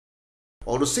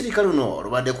Olusirika luno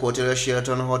lubadde ku hotelo ya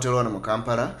Sheraton Hotel wano mu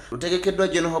Kampala lutegekeddwa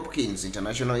John Hopkins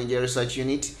International Injury Research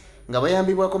Unit nga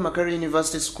bayambibwako Makerere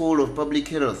University School of Public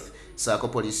Health saako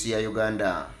poliisi ya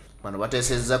Uganda. Bano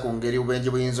bateesezza ku ngeri obubenje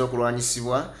buyinza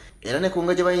okulwanyisibwa era ne ku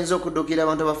ngeri gye bayinza okuddukira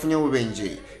abantu abafunye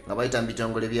obubenje nga bayita mu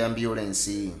bitongole bya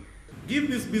ambulensi. Give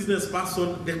this business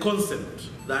person the concept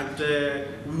that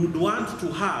we would want to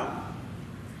have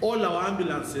all our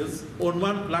ambulances on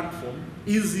one platform,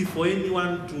 easy for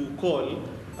anyone to call,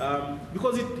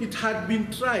 because it had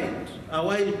been tried a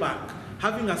while back,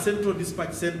 having a central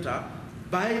dispatch center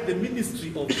by the Ministry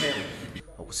of Health.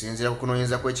 Okusinziira ku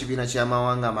kunoonyereza kw'ekibiina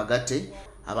ky'amawanga amagatte,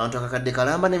 abantu akakadde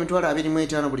kalamba n'emitwalo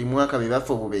 25 buli mwaka be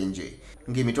bafa obubenje,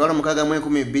 ng'emitwalo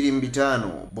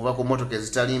 6,225 buva ku mmotoka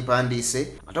ezitali mpandiise,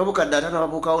 ate obukadde 5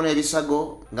 babuukawo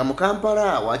n'ebisago, nga mu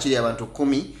Kampala waakiri abantu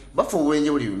 10 bafa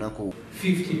obubenje buli lunaku.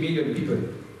 50 million people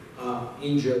are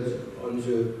injured on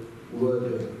the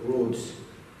world roads,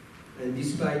 and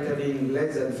despite having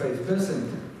less than 5%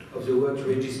 of the world's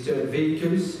registered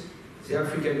vehicles, the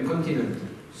African continent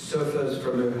suffers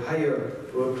from a higher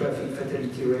road traffic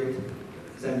fatality rate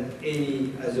than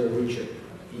any other region.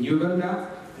 In Uganda,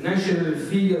 national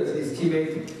figures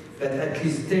estimate that at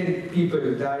least 10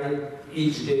 people die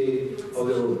each day of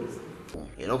the road.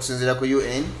 Era okusinziira ku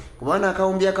UN, ku baana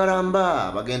akawumbi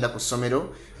akalamba bagenda ku ssomero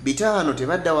 5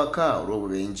 tebadda waka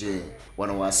olw'obubenje.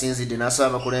 Wano wasinzidde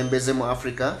n'asaba abakulembeze mu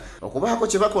Africa okubaako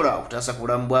kye bakola okutaasa ku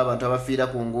bulamu bw'abantu abafiira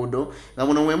ku nguudo, nga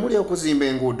muno mwe muli okuzimba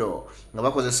enguudo nga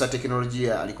bakozesa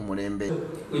tekinologiya ali ku mulembe.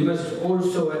 We must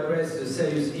also address the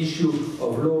serious issue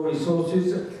of low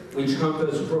resources which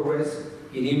hampers progress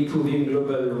in improving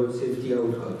global road safety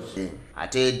outcomes.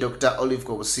 Ate Dr. Olive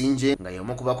Kobusinje nga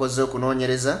y'omu ku bakoze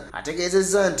okunoonyereza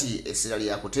ategeezezza nti essira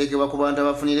lya kuteekebwa ku bantu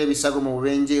abafunira ebisago mu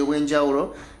bubenje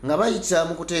obw'enjawulo nga bayita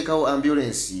mu kuteekawo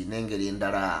ambulensi n'engeri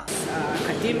endala.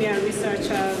 Academia,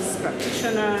 researchers,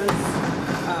 practitioners,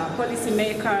 policy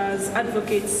makers,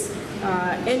 advocates,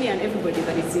 any and everybody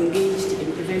that is engaged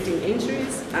in preventing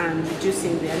injuries and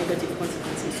reducing their negative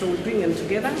consequences. So we bring them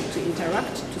together to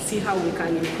interact, to see how we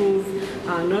can improve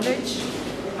our knowledge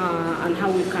and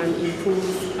how we can improve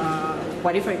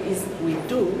whatever it is we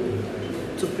do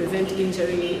to prevent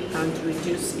injury and to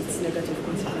reduce its negative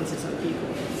consequences on people.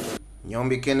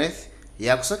 Nyombi Kenneth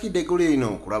yakusakidde eggulu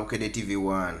lino ku Bukedde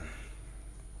TV1.